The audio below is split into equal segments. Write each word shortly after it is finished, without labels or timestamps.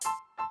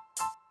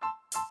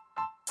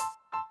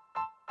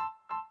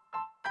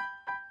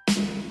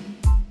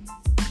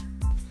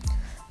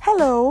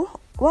Hello,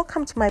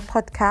 welcome to my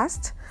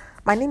podcast.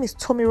 My name is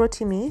Tomi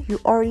Rotimi. You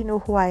already know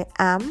who I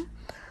am.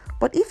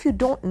 But if you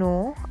don't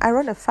know, I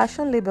run a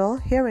fashion label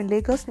here in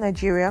Lagos,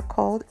 Nigeria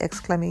called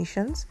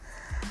Exclamations.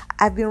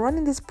 I've been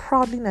running this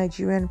proudly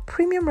Nigerian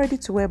premium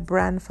ready-to-wear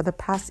brand for the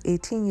past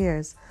 18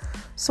 years.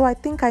 So I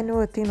think I know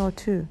a thing or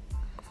two.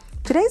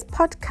 Today's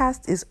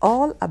podcast is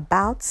all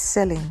about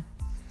selling.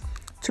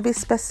 To be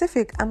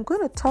specific, I'm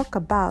going to talk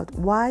about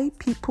why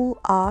people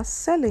are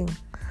selling.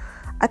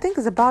 I think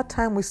it's about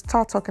time we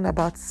start talking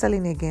about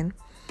selling again,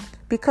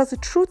 because the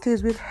truth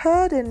is we've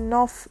heard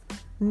enough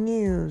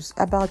news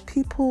about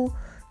people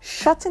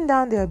shutting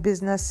down their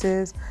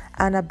businesses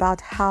and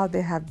about how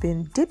there have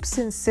been dips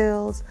in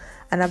sales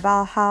and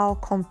about how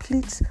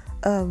complete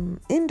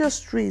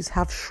industries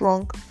have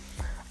shrunk.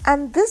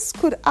 And this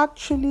could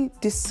actually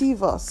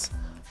deceive us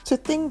to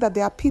think that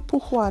there are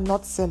people who are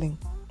not selling,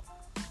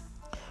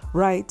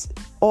 right?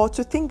 Or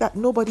to think that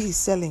nobody is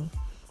selling.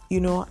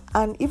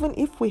 And even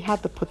if we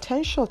had the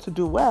potential to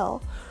do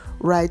well,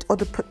 right, or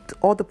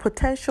the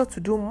potential to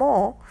do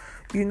more,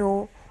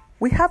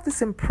 we have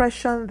this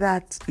impression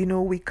that,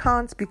 we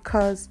can't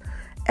because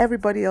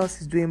everybody else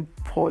is doing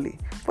poorly.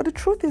 But the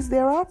truth is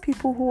there are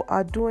people who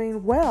are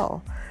doing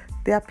well.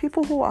 There are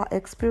people who are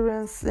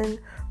experiencing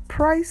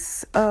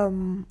price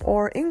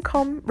or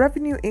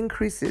revenue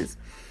increases,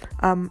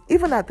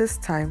 even at this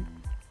time.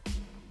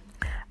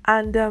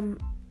 And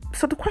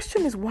so the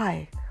question is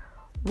why?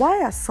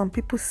 Why are some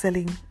people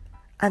selling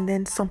and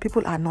then some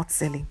people are not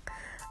selling?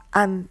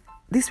 And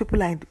these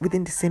people are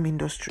within the same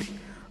industry,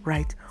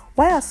 right?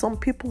 Why are some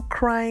people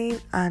crying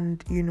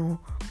and,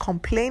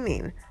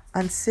 complaining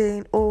and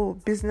saying, oh,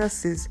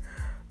 business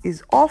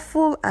is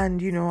awful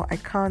and, I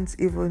can't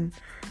even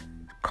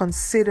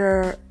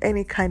consider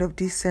any kind of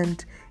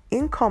decent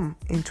income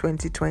in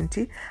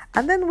 2020.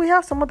 And then we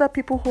have some other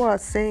people who are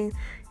saying,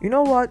 you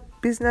know what,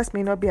 business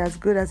may not be as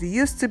good as it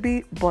used to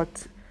be,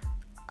 but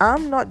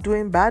I'm not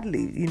doing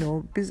badly,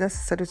 business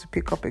is starting to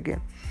pick up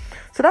again.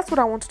 So that's what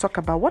I want to talk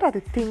about. What are the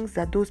things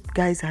that those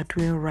guys are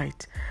doing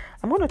right?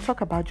 I'm going to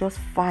talk about just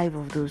 5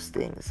 of those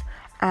things.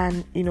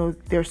 And,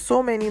 there's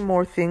so many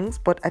more things,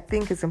 but I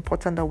think it's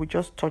important that we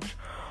just touch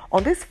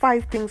on these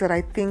 5 things that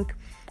I think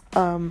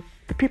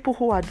the people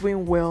who are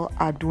doing well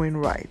are doing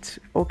right.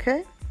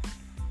 Okay?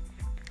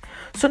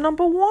 So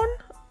number 1,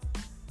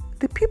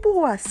 the people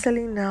who are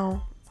selling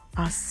now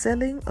are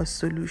selling a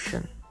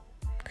solution.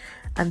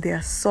 And they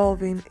are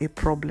solving a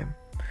problem.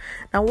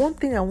 Now, one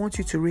thing I want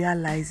you to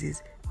realize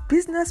is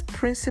business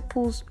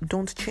principles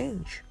don't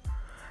change.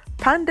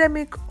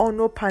 Pandemic or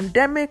no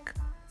pandemic,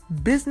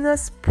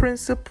 business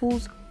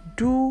principles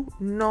do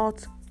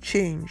not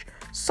change.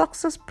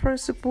 Success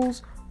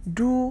principles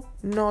do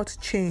not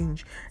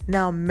change.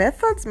 Now,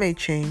 methods may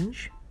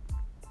change,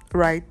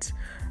 right?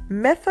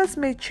 Methods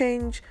may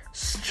change,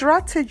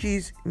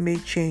 strategies may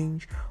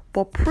change,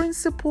 but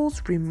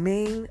principles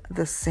remain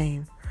the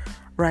same.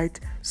 Right?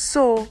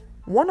 So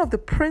one of the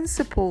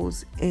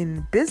principles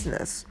in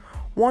business,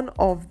 one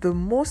of the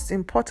most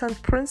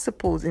important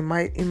principles in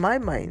my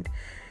mind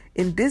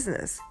in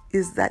business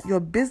is that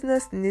your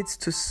business needs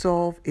to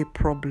solve a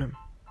problem.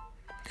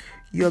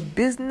 Your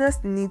business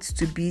needs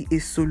to be a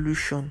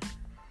solution.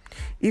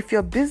 If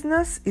your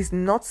business is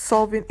not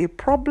solving a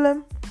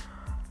problem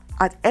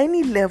at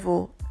any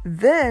level,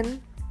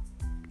 then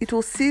it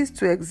will cease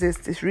to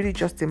exist. It's really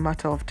just a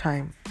matter of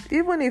time,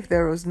 even if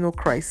there is no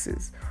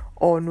crisis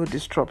or no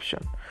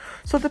disruption.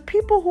 So the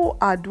people who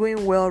are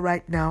doing well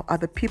right now are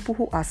the people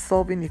who are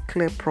solving a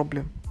clear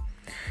problem.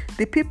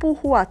 The people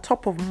who are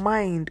top of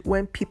mind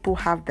when people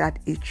have that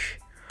itch.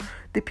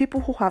 The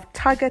people who have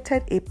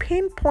targeted a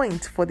pain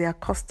point for their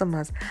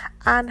customers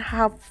and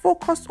have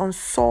focused on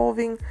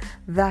solving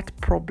that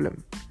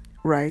problem,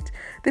 right?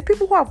 The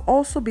people who have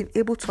also been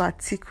able to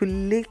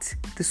articulate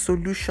the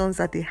solutions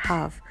that they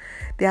have.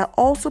 There are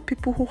also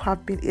people who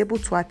have been able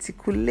to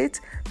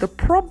articulate the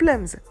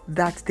problems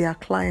that their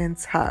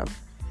clients have.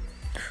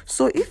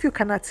 So if you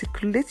can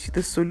articulate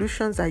the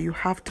solutions that you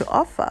have to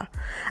offer,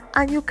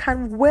 and you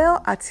can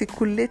well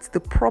articulate the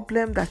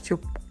problem that your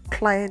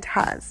client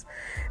has,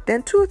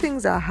 then 2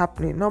 things are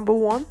happening. Number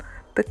 1,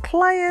 the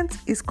client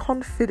is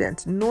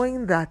confident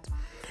knowing that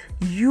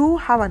you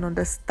have an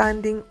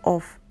understanding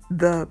of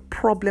the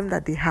problem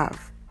that they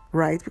have,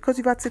 right? Because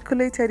you've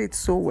articulated it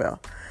so well.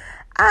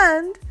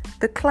 And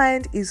the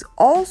client is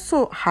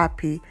also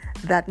happy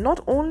that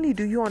not only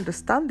do you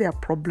understand their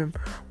problem,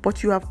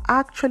 but you have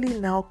actually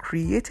now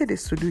created a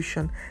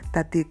solution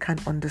that they can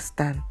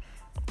understand,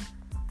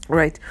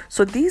 right?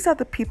 So these are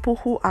the people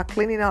who are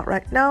cleaning out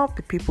right now,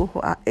 the people who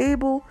are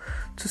able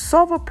to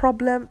solve a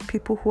problem,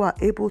 people who are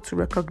able to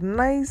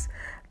recognize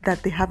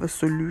that they have a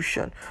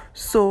solution.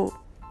 So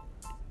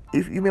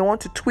if you may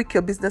want to tweak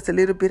your business a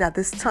little bit at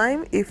this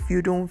time, if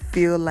you don't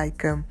feel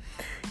like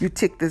you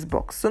tick this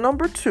box. So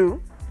number 2,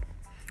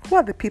 who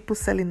are the people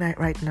selling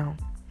right now?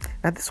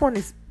 Now this one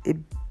is a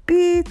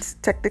bit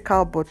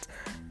technical, but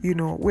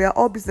we are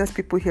all business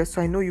people here, so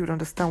I know you would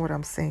understand what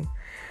I'm saying.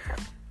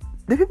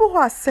 The people who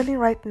are selling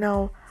right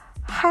now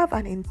have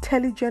an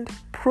intelligent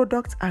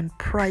product and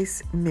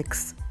price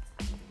mix.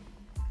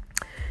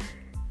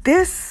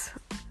 This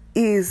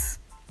is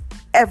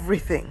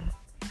everything,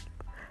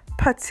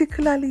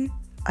 particularly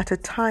at a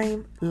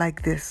time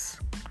like this.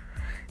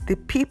 The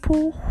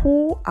people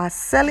who are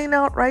selling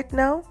out right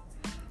now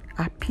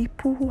are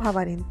people who have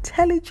an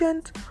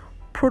intelligent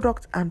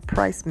product and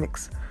price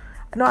mix.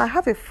 Now, I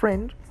have a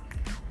friend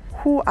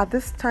who at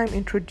this time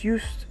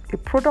introduced a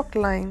product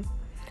line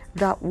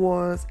that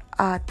was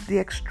at the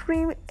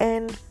extreme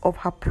end of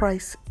her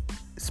price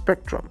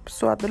spectrum.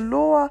 So at the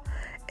lower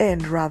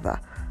end,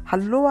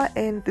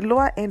 the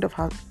lower end of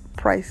her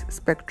price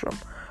spectrum,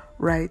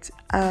 right?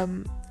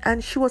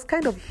 And she was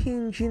kind of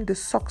hinging the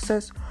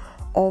success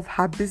of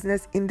her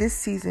business in this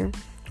season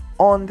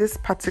on this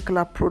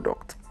particular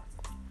product.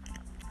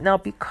 Now,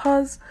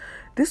 because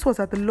this was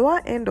at the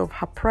lower end of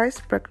her price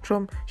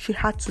spectrum, she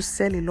had to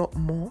sell a lot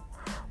more,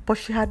 but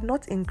she had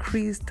not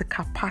increased the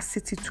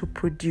capacity to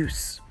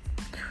produce.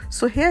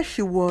 So here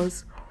she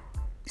was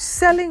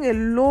selling a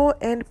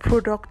low-end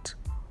product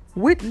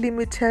with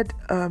limited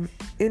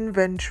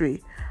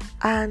inventory,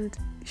 and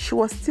she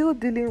was still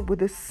dealing with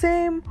the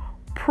same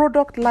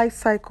product life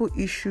cycle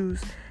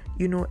issues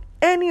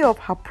any of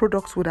her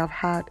products would have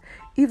had,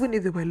 even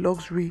if they were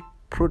luxury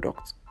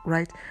products,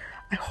 right?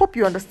 I hope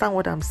you understand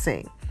what I'm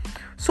saying.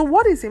 So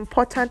what is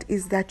important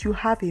is that you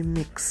have a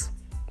mix,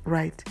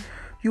 right?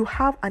 You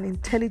have an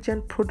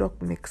intelligent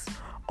product mix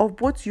of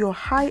both your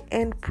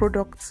high-end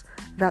products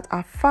that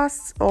are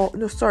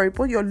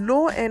both your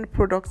low-end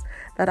products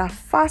that are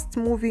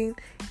fast-moving,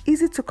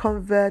 easy to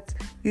convert,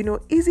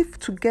 easy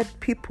to get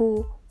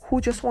people who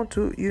just want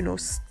to,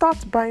 start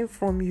buying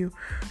from you,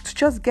 to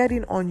just get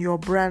in on your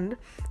brand,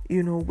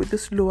 with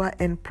this lower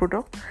end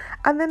product.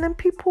 And then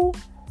people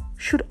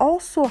should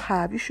also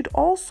have,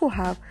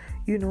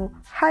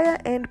 higher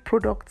end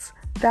products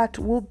that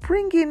will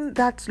bring in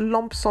that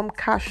lump sum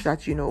cash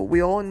that,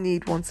 we all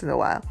need once in a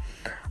while,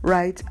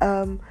 right?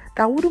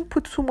 That wouldn't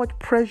put too much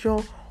pressure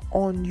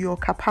on your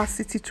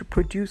capacity to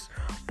produce,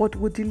 but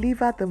will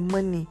deliver the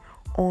money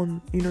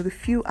on, the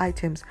few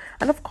items.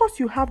 And of course,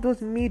 you have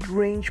those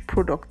mid-range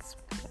products,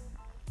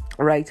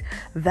 right,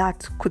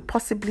 that could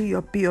possibly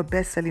be your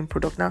best-selling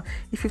product. Now,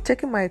 if you've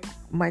taken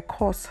my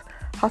course,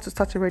 How to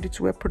Start a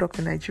Ready-to-Wear Product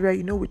in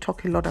Nigeria, we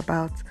talk a lot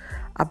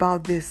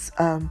about this.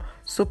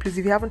 So please,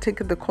 if you haven't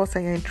taken the course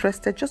and you're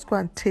interested, just go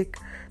and take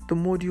the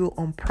module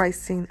on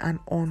pricing and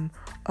on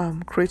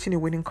creating a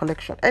winning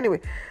collection.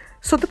 Anyway,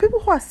 so the people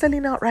who are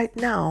selling out right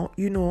now,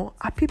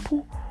 are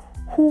people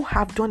who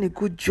have done a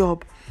good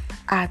job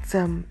at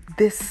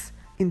this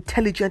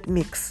intelligent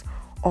mix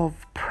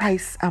of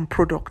price and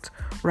product,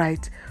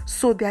 right?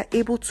 So they're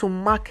able to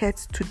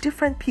market to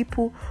different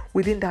people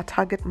within their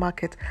target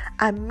market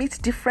and meet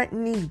different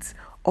needs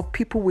of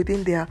people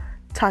within their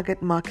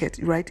target market,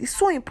 right? It's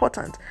so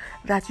important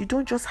that you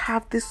don't just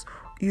have this,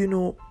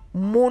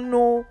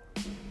 mono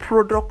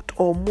product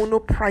or mono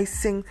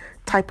pricing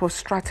type of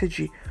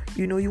strategy.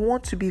 You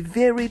want to be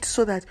varied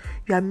so that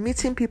you are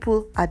meeting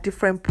people at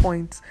different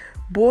points,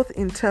 both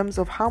in terms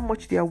of how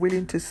much they are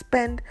willing to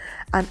spend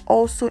and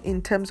also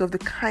in terms of the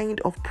kind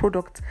of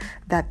product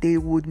that they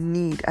would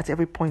need at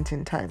every point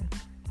in time.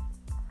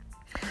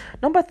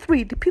 Number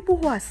 3, the people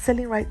who are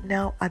selling right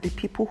now are the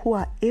people who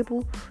are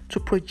able to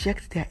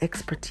project their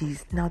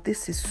expertise. Now,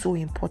 this is so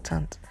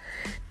important.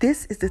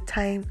 This is the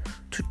time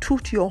to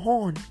toot your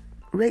horn.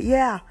 Right?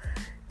 Yeah.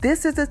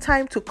 This is the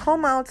time to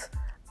come out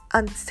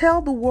and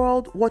tell the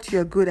world what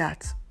you're good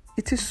at.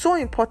 It is so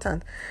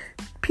important.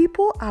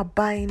 People are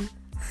buying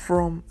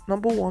from,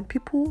 number 1,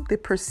 people they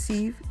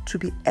perceive to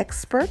be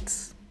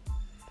experts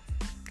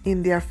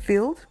in their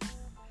field,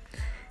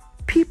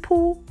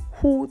 people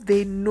who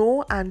they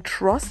know and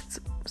trust,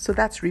 so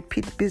that's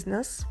repeat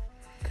business,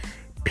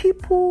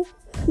 people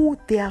who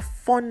they are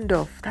fond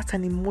of, that's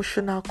an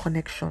emotional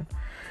connection.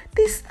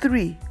 These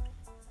 3,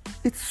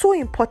 it's so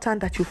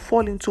important that you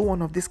fall into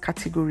one of these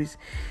categories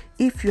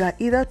if you are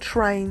either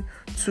trying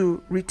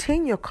to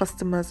retain your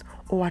customers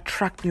or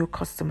attract new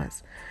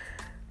customers.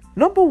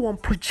 Number 1,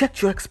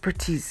 project your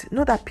expertise.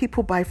 Know that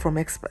people buy from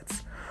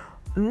experts.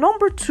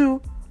 Number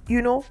 2,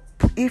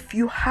 if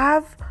you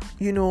have,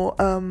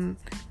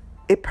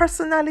 a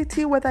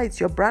personality, whether it's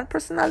your brand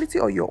personality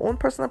or your own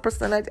personal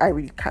personality, I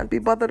really can't be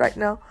bothered right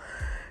now,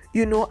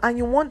 and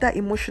you want that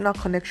emotional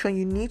connection,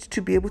 you need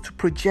to be able to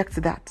project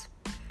that,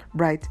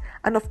 right?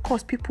 And of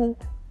course, people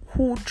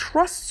who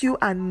trust you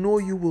and know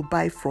you will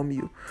buy from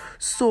you.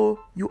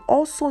 So you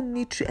also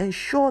need to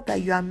ensure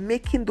that you are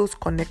making those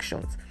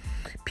connections.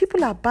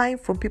 People are buying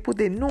from people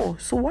they know.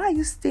 So why are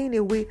you staying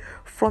away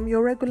from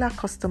your regular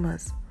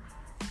customers?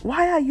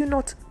 Why are you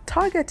not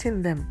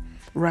targeting them,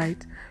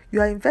 right?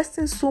 You are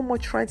investing so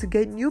much trying to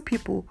get new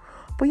people,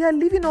 but you are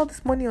leaving all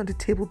this money on the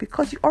table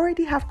because you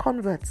already have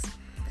converts.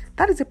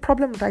 That is a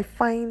problem that I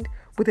find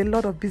with a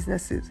lot of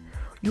businesses.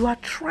 You are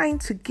trying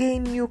to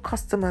gain new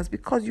customers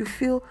because you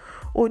feel,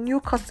 new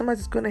customers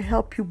is going to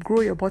help you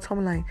grow your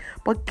bottom line.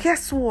 But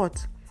guess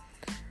what?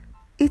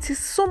 It is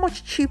so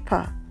much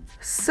cheaper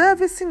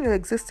servicing your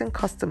existing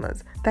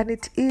customers than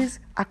it is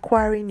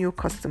acquiring new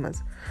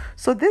customers.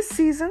 So this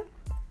season,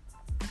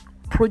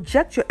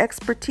 project your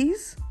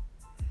expertise,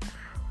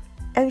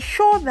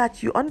 Ensure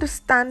that you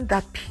understand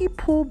that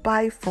people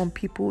buy from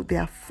people they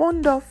are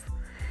fond of.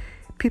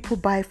 People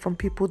buy from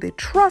people they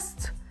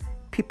trust.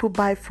 People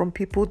buy from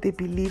people they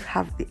believe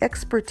have the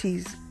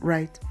expertise,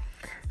 right?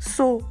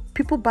 So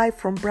people buy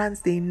from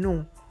brands they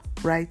know,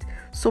 right?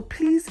 So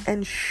please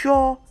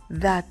ensure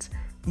that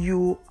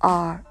you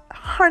are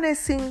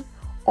harnessing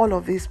all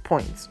of these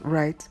points,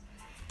 right?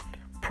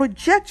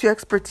 Project your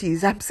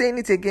expertise. I'm saying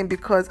it again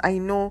because I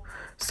know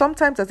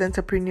sometimes as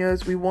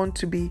entrepreneurs, we want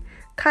to be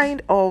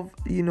kind of,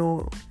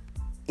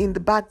 in the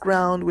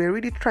background. We're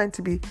really trying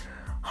to be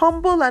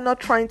humble and not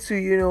trying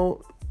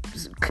to,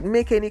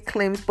 make any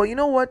claims. But you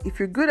know what? If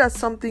you're good at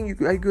something, you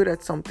are good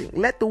at something.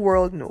 Let the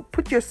world know.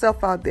 Put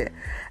yourself out there.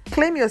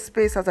 Claim your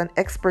space as an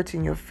expert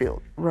in your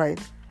field, right?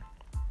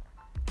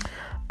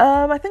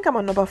 I think I'm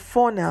on number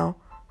 4 now.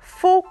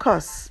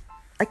 Focus.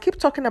 I keep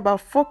talking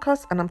about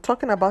focus, and I'm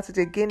talking about it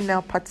again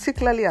now,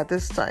 particularly at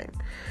this time.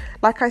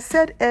 Like I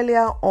said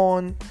earlier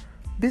on,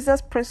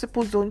 business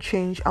principles don't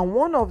change, and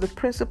one of the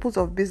principles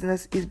of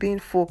business is being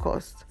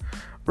focused,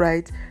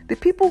 right? The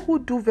people who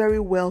do very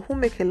well, who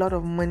make a lot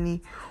of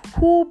money,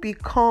 who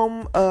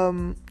become,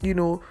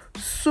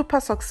 super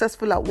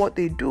successful at what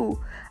they do,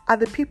 are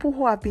the people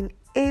who have been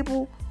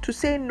able to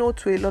say no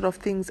to a lot of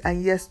things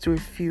and yes to a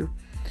few.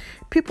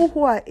 People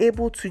who are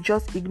able to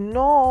just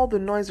ignore all the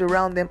noise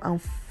around them and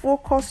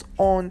focus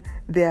on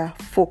their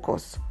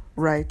focus,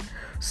 right?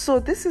 So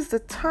this is the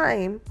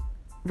time,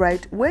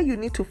 right, where you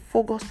need to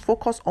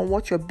focus on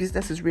what your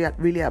business is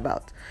really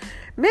about.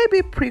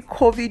 Maybe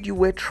pre-COVID, you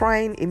were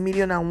trying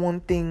 1,000,001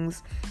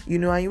 things,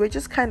 and you were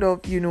just kind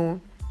of, you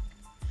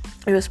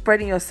were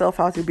spreading yourself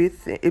out a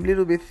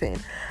little bit thin.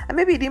 And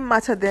maybe it didn't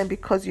matter then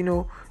because,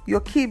 your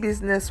key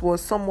business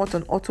was somewhat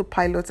on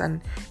autopilot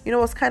and,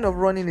 was kind of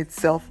running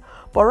itself.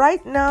 But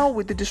right now,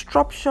 with the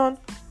disruption,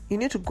 you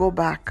need to go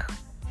back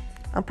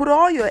and put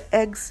all your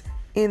eggs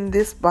in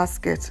this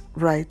basket,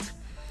 right?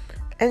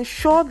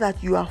 Ensure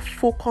that you are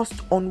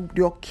focused on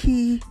your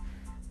key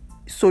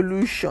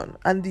solution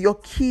and your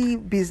key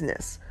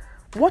business.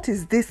 What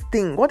is this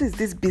thing? What is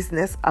this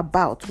business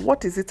about?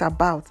 What is it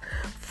about?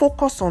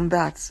 Focus on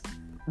that,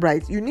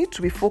 right? You need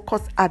to be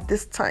focused at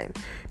this time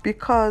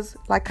because,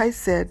 like I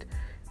said,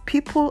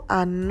 people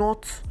are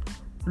not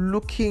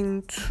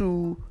looking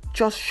to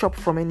just shop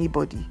from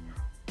anybody,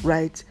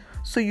 right?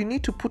 So you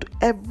need to put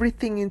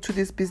everything into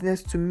this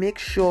business to make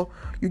sure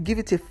you give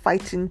it a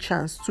fighting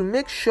chance, to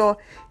make sure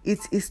it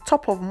is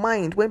top of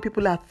mind when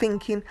people are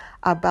thinking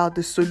about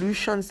the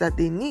solutions that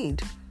they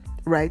need,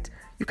 right?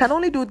 You can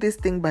only do this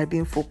thing by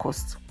being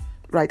focused,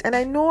 right? And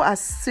I know as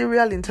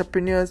serial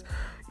entrepreneurs,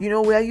 we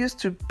are used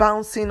to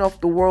bouncing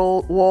off the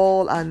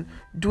wall and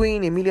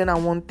doing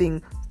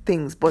 1,000,001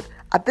 things. But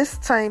at this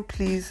time,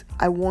 please,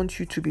 I want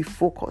you to be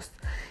focused.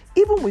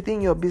 Even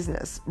within your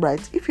business,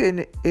 right? If you're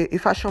in a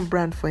fashion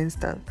brand, for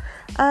instance,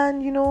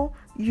 and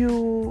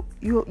you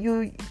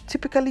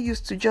typically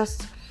used to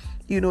just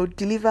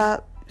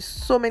deliver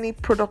so many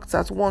products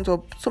at once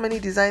or so many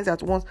designs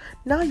at once.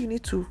 Now you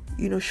need to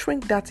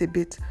shrink that a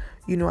bit,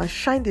 and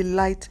shine the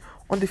light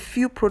on the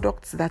few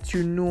products that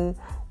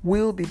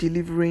will be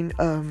delivering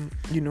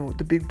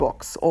the big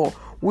box or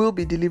will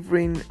be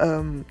delivering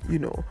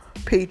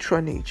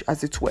patronage,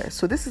 as it were.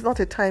 So this is not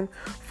a time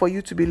for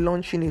you to be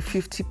launching a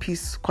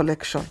 50-piece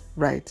collection,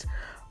 right?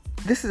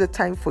 This is a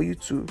time for you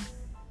to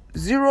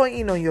zero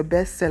in on your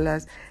best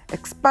sellers,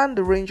 expand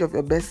the range of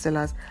your best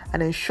sellers,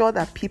 and ensure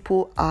that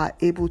people are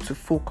able to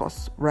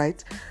focus,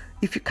 right?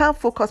 If you can't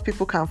focus,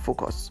 people can't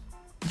focus.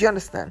 Do you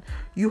understand?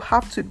 You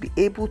have to be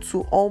able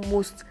to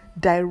almost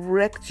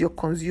direct your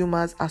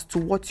consumers as to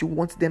what you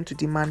want them to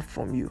demand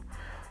from you.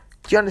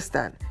 Do you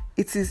understand?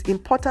 It is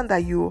important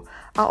that you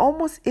are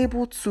almost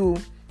able to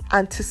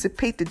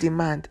anticipate the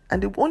demand.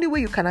 And the only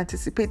way you can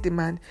anticipate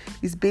demand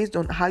is based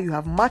on how you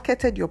have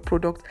marketed your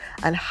product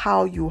and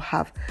how you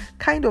have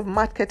kind of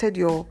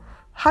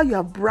how you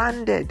have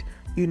branded,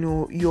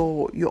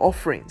 your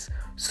offerings,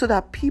 so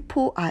that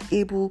people are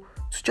able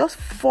to just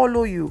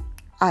follow you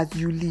as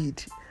you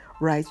lead,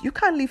 right? You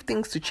can't leave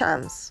things to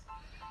chance.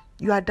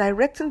 You are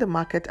directing the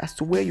market as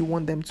to where you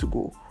want them to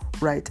go,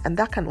 right? And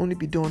that can only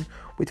be done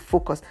with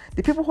focus.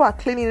 The people who are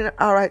cleaning it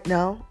out right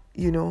now,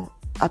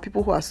 are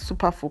people who are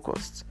super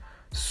focused.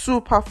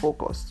 Super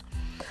focused.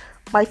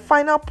 My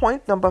final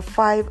point, number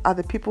 5, are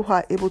the people who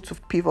are able to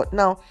pivot.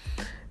 Now,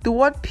 the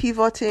word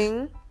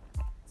pivoting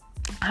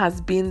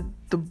has been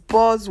the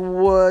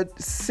buzzword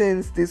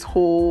since this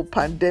whole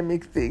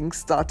pandemic thing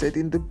started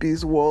in the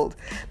biz world.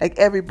 Like,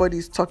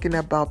 everybody's talking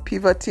about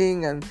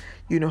pivoting and,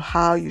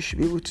 how you should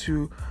be able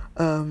to,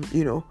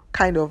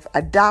 kind of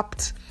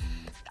adapt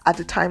at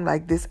a time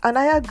like this. And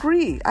I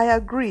agree,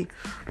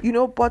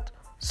 but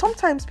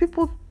sometimes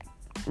people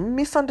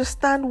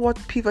misunderstand what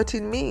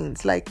pivoting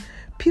means. Like,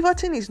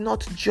 pivoting is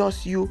not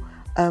just you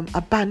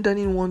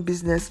abandoning one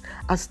business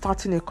and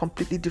starting a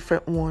completely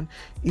different one,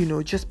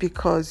 just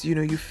because,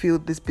 you feel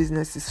this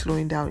business is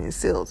slowing down in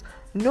sales.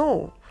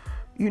 No,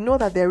 you know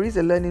that there is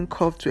a learning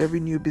curve to every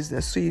new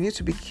business. So you need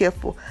to be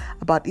careful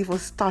about even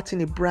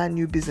starting a brand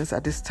new business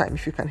at this time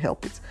if you can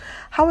help it.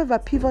 However,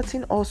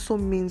 pivoting also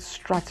means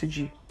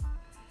strategy.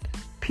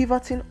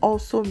 Pivoting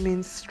also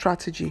means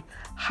strategy.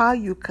 How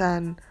you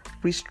can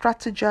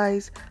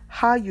re-strategize,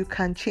 how you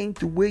can change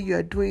the way you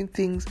are doing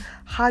things,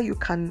 how you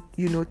can,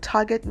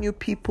 target new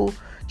people,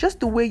 just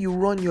the way you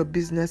run your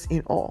business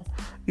in all.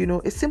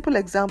 A simple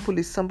example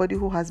is somebody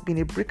who has been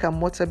a brick and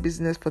mortar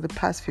business for the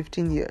past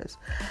 15 years.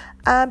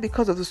 And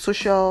because of the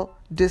social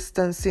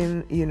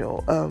distancing,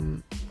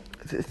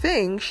 the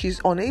thing,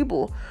 she's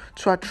unable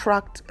to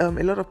attract a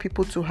lot of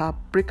people to her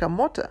brick and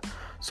mortar.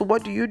 So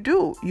what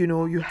do?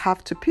 You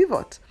have to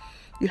pivot.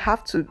 You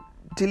have to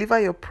deliver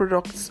your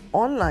products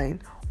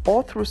online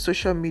or through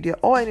social media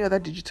or any other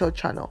digital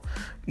channel.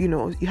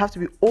 You have to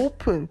be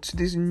open to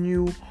these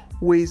new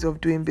ways of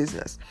doing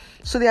business.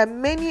 So there are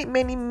many,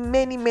 many,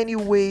 many, many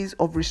ways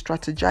of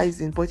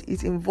re-strategizing, but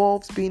it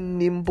involves being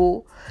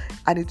nimble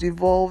and it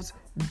involves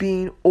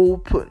being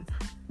open,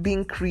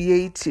 being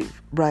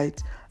creative,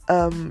 right?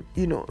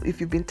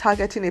 If you've been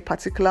targeting a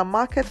particular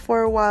market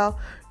for a while,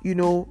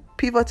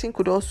 pivoting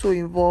could also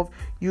involve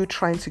you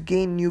trying to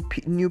gain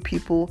new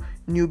people,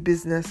 new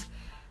business.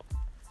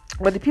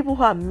 But the people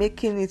who are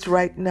making it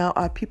right now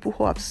are people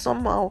who have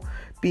somehow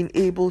been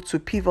able to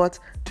pivot,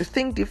 to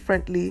think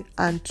differently,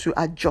 and to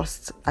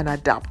adjust and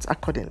adapt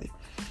accordingly.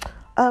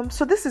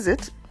 So this is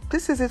it.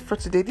 This is it for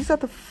today. These are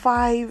the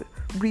 5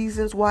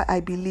 reasons why I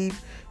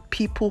believe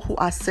people who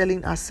are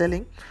selling are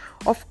selling.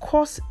 Of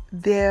course,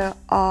 there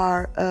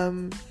are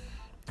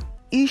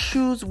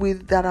issues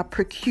that are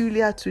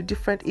peculiar to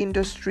different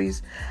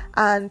industries,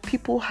 and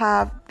people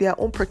have their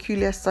own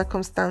peculiar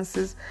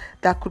circumstances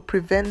that could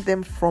prevent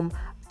them from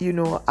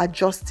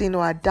adjusting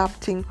or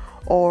adapting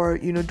or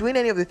doing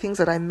any of the things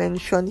that I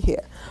mentioned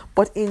here.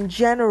 But in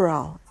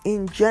general,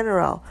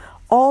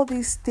 all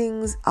these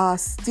things are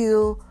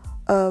still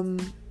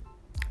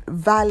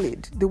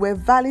valid. They were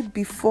valid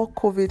before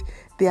COVID.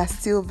 They are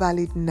still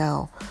valid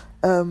now.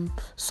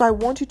 So I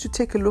want you to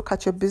take a look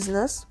at your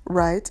business,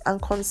 right,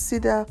 and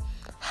consider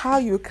how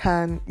you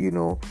can,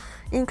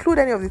 include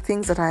any of the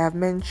things that I have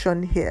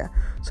mentioned here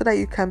so that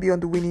you can be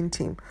on the winning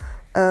team.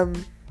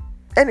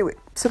 Anyway,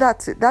 so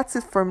that's it. That's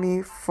it for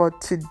me for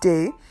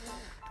today.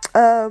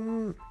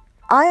 I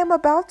am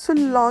about to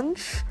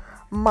launch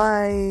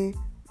my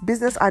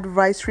business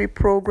advisory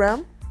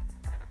program.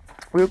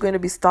 We're going to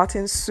be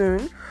starting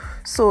soon.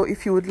 So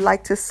if you would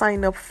like to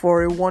sign up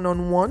for a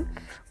one-on-one,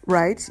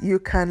 right, you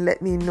can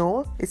let me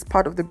know. It's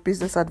part of the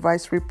business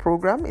advisory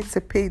program. It's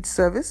a paid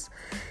service.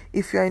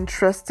 If you're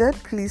interested,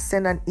 please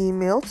send an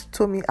email to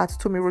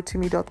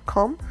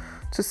tomi@tomirotimi.com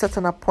to set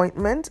an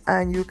appointment,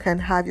 and you can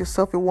have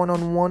yourself a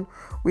one-on-one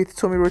with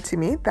Tomi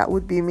Rotimi. That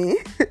would be me.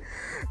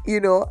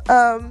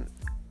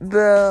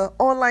 The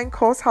online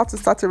course, How to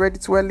Start a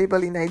Ready-to-Wear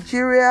Label in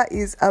Nigeria,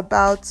 is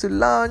about to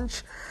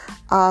launch.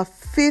 Our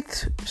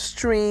 5th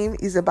stream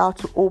is about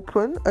to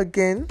open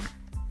again.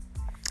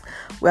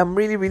 I'm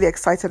really, really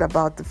excited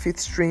about the 5th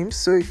stream.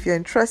 So if you're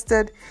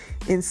interested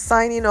in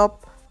signing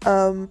up,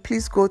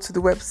 please go to the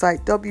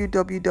website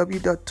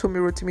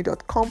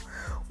www.tomirotimi.com.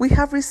 We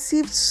have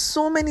received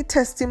so many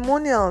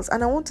testimonials,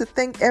 and I want to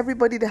thank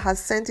everybody that has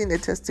sent in a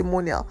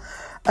testimonial.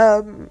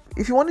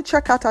 If you want to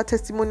check out our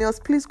testimonials,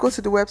 please go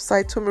to the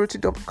website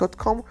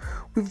tomirotimi.com.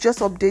 We've just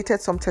updated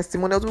some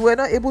testimonials. We were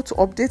not able to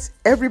update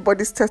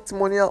everybody's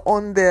testimonial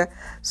on there,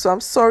 so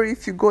I'm sorry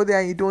if you go there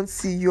and you don't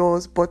see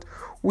yours, but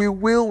we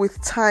will with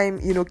time,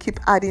 keep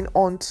adding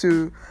on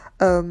to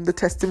the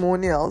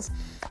testimonials.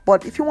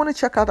 But if you want to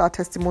check out our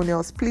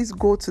testimonials, please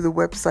go to the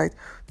website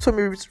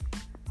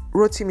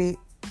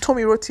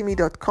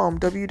tomirotimi.com,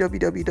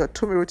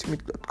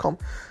 www.tomirotimi.com,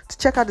 to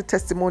check out the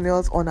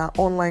testimonials on our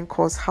online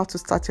course, How to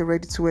Start a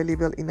Ready-to-Wear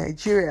Label in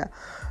Nigeria.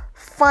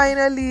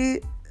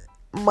 Finally,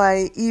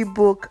 my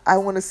ebook, I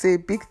want to say a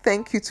big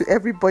thank you to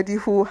everybody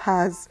who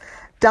has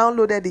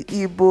downloaded the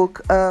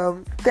ebook.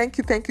 Thank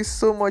you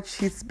so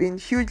much. It's been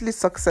hugely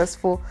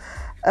successful.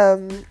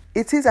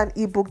 It is an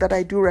ebook that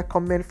I do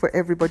recommend for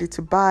everybody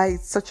to buy.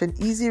 It's such an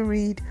easy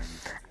read,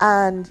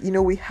 and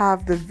we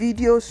have the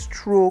video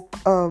stroke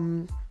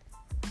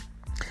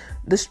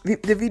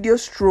the video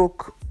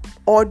stroke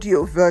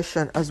audio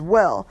version as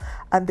well,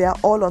 and they are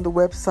all on the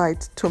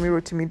website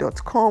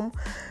tomirotimi.com.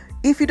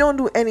 If you don't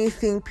do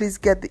anything, please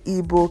get the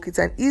ebook. It's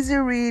an easy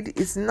read.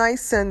 It's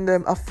nice and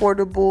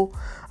affordable.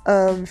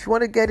 If you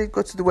want to get it,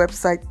 go to the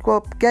website, go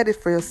up, get it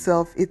for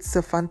yourself. It's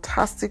a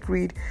fantastic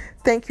read.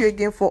 Thank you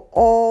again for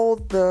all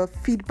the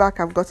feedback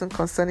I've gotten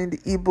concerning the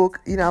ebook.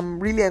 I'm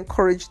really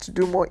encouraged to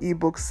do more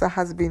ebooks. That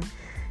has been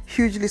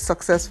hugely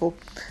successful.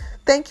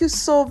 Thank you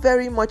so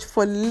very much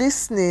for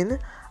listening.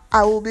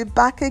 I will be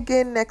back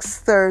again next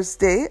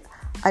Thursday.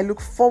 I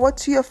look forward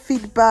to your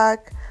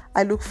feedback.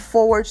 I look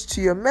forward to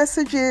your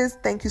messages.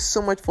 Thank you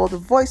so much for the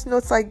voice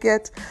notes I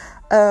get.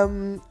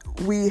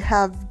 We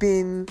have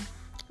been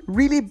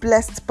really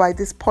blessed by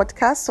this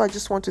podcast. So I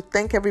just want to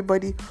thank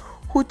everybody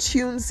who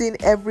tunes in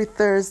every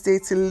Thursday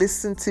to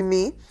listen to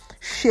me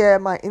share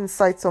my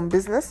insights on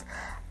business.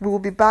 We will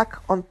be back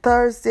on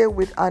Thursday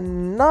with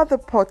another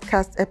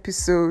podcast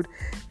episode.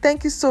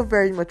 Thank you so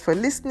very much for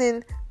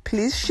listening.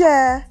 Please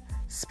share.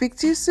 Speak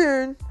to you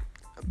soon.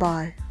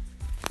 Bye.